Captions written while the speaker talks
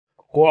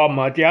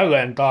Huomaat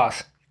jälleen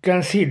taas. You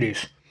can see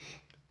this.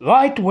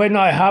 Right when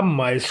I have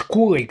my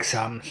school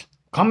exams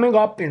coming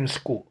up in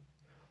school,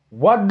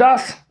 what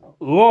does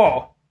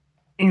law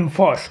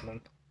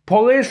enforcement,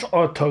 police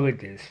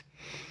authorities,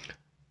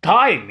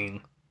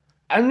 timing,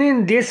 and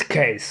in this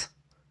case,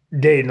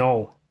 they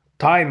know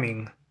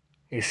timing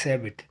is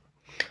everything.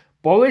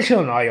 Poliisi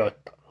on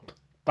ajoittanut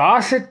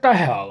taas, että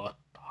he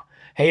aloittaa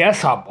heidän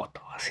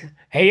sabotaasin,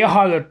 heidän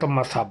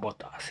harjoittaman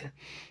sabotaasin,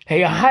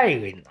 heidän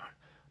häirinnän,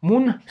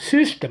 mun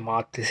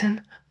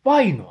systemaattisen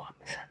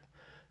vainoamisen.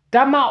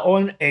 Tämä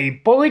on a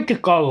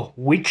political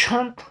witch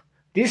hunt.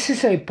 This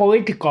is a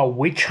political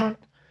witch hunt.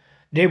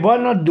 They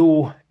wanna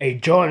do a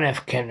John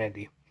F.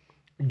 Kennedy,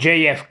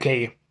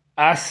 JFK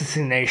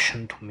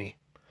assassination to me.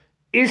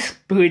 It's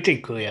pretty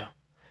clear.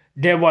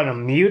 They wanna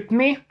mute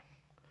me.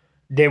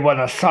 They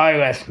wanna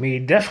silence me.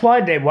 That's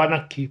why they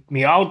wanna keep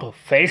me out of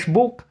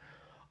Facebook,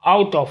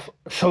 out of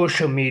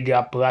social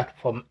media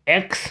platform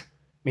X,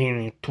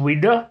 meaning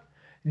Twitter.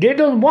 They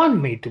don't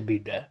want me to be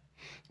there.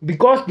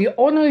 Because the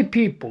only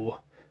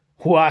people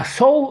who are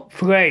so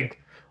afraid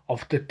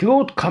of the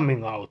truth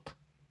coming out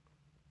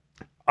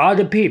are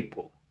the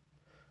people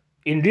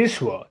in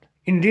this world,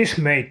 in this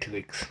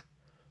matrix,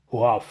 who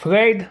are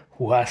afraid,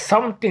 who have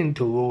something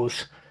to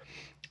lose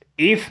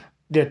if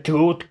the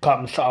truth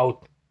comes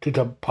out to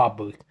the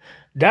public.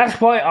 That's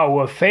why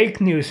our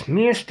fake news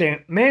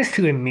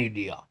mainstream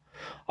media,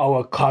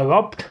 our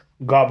corrupt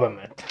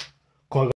government,